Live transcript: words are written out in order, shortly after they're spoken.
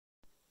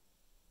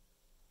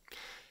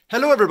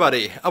Hello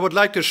everybody, I would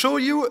like to show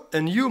you a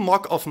new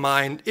mock of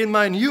mine in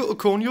my new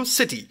Ukonio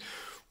City.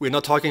 We're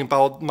not talking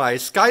about my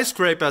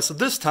skyscrapers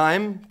this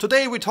time.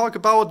 Today we talk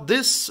about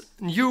this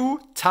new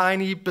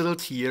tiny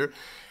build here.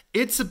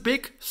 It's a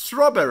big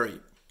strawberry.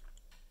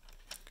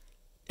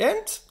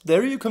 And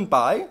there you can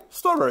buy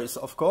strawberries,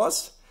 of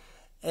course.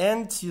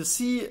 And you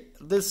see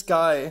this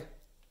guy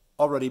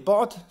already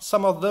bought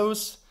some of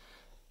those.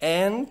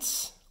 And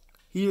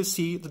here you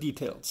see the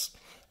details.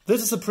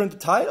 This is a printed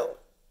tile.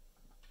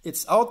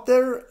 It's out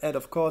there, and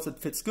of course it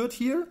fits good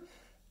here,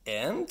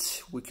 and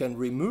we can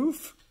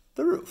remove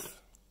the roof.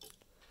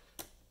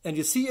 And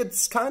you see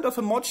it's kind of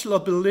a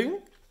modular building,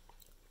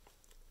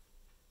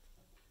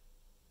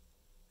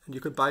 and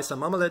you can buy some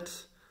marmalade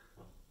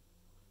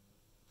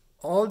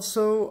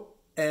also,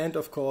 and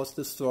of course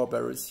the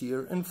strawberries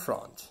here in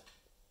front.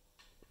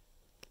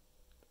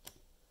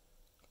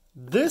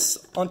 This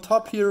on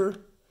top here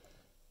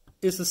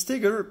is a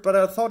sticker, but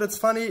I thought it's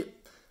funny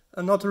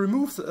not to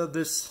remove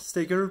this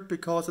sticker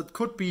because it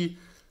could be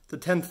the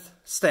 10th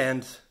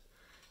stand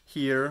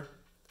here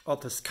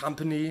of this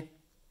company.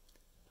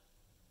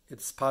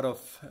 It's part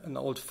of an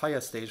old fire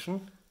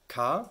station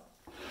car.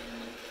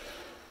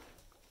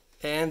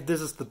 And this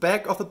is the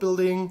back of the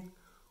building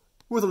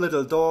with a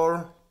little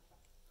door,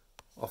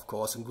 of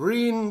course in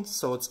green,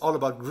 so it's all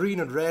about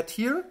green and red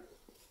here.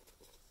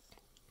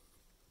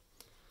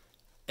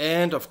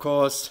 And of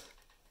course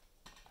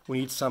we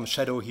need some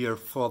shadow here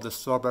for the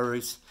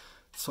strawberries.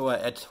 So I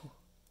add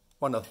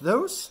one of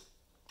those.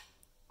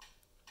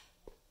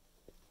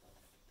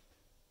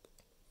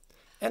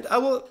 And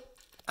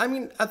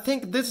I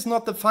think this is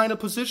not the final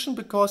position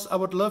because I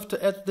would love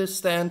to add this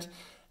stand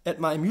at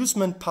my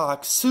amusement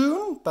park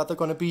soon, but they're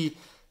going to be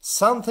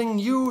something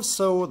new,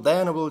 so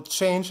then I will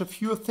change a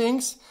few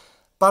things.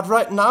 But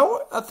right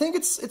now I think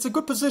it's a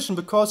good position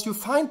because you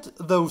find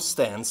those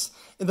stands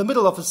in the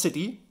middle of a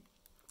city,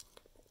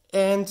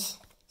 and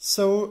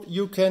so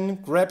you can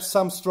grab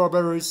some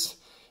strawberries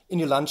in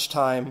your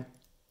lunchtime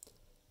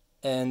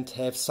and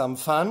have some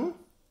fun.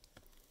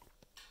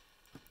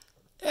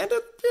 And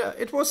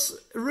it was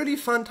a really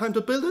fun time to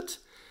build it.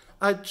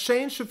 I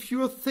changed a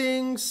few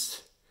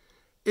things.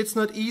 It's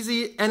not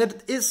easy, and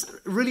it is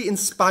really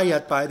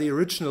inspired by the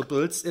original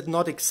builds. It's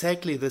not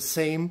exactly the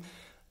same.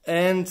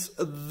 And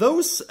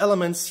those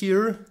elements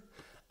here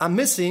are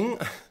missing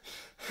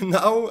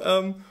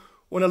now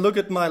when I look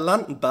at my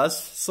London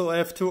bus. So I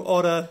have to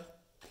order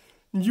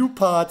new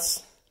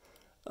parts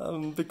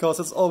because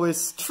it's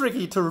always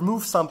tricky to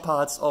remove some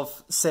parts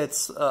of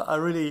sets I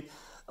really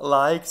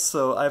like,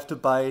 so I have to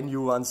buy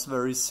new ones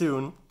very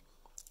soon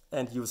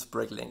and use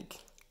Bricklink.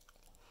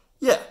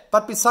 Yeah,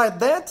 but beside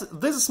that,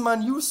 this is my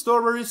new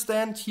strawberry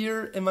stand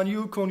here in my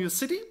new Ukonio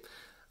City.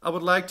 I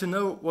would like to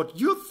know what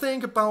you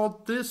think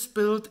about this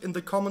build in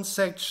the comment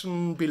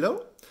section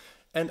below.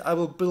 And I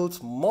will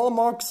build more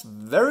mocks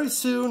very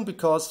soon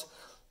because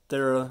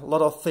there are a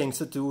lot of things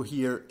to do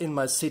here in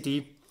my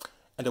city.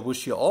 And I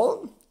wish you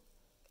all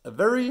a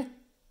very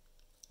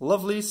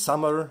lovely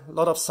summer, a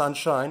lot of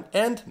sunshine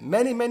and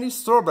many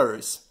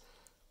strawberries.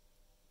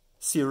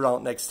 See you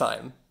around next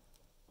time.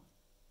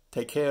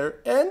 Take care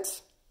and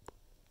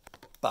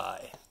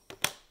bye.